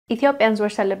Ethiopians were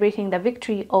celebrating the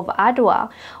victory of Adwa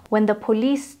when the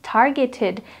police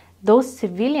targeted those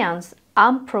civilians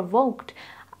unprovoked.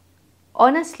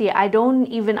 Honestly, I don't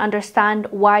even understand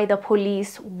why the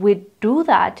police would do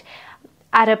that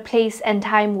at a place and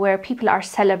time where people are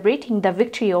celebrating the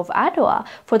victory of Adwa.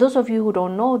 For those of you who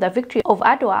don't know, the victory of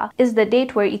Adwa is the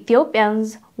date where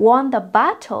Ethiopians won the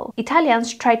battle.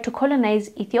 Italians tried to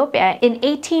colonize Ethiopia in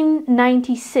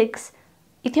 1896.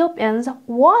 Ethiopians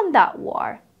won that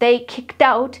war. They kicked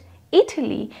out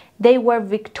Italy. They were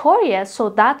victorious, so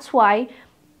that's why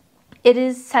it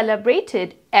is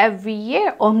celebrated every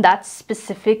year on that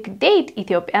specific date.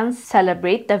 Ethiopians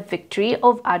celebrate the victory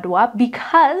of Adwa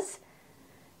because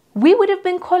we would have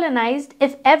been colonized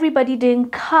if everybody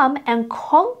didn't come and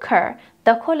conquer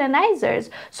the colonizers.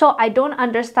 So I don't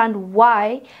understand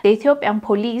why the Ethiopian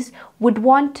police would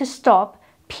want to stop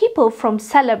people from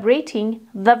celebrating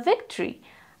the victory.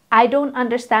 I don't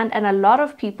understand, and a lot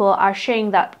of people are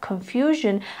sharing that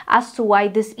confusion as to why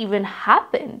this even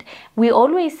happened. We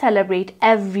always celebrate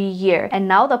every year, and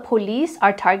now the police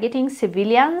are targeting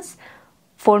civilians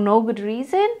for no good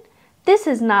reason. This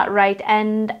is not right,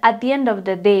 and at the end of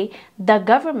the day, the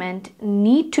government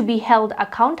need to be held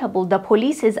accountable. The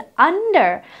police is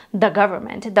under the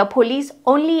government. The police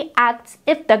only acts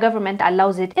if the government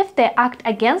allows it. If they act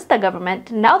against the government,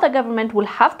 now the government will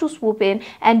have to swoop in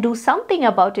and do something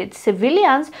about it.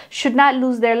 Civilians should not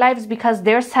lose their lives because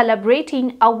they're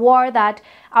celebrating a war that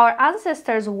our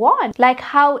ancestors won. Like,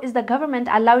 how is the government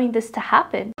allowing this to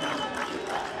happen?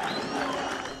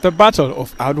 The Battle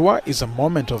of Adwa is a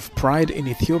moment of pride in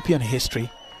Ethiopian history.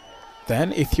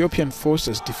 Then Ethiopian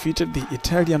forces defeated the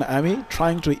Italian army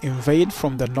trying to invade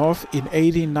from the north in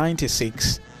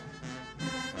 1896.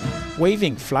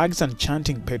 Waving flags and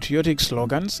chanting patriotic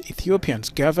slogans, Ethiopians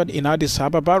gathered in Addis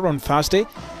Ababa on Thursday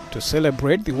to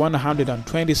celebrate the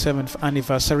 127th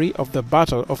anniversary of the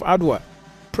Battle of Adwa.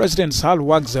 President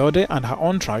Sahle-Work Zewde and her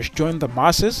entourage joined the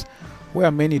masses,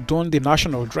 where many donned the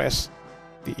national dress.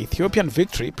 The Ethiopian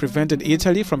victory prevented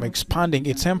Italy from expanding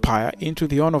its empire into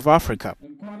the Horn of Africa.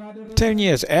 10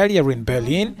 years earlier in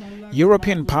Berlin,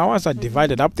 European powers had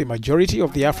divided up the majority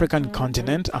of the African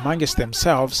continent amongst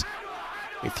themselves.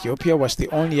 Ethiopia was the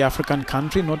only African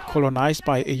country not colonized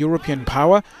by a European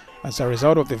power as a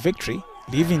result of the victory,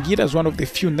 leaving it as one of the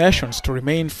few nations to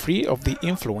remain free of the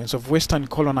influence of Western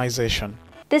colonization.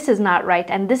 This is not right,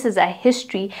 and this is a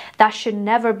history that should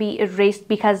never be erased,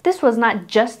 because this was not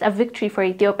just a victory for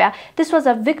Ethiopia. This was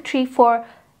a victory for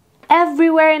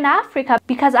everywhere in Africa,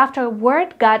 because after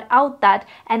word got out that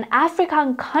an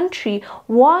African country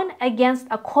won against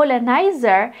a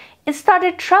colonizer, it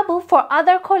started trouble for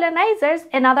other colonizers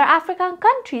in other African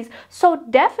countries. So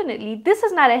definitely, this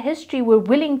is not a history we're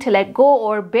willing to let go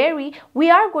or bury.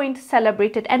 We are going to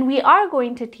celebrate it, and we are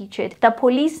going to teach it. The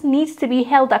police needs to be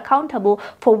held accountable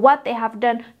for what they have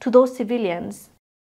done to those civilians.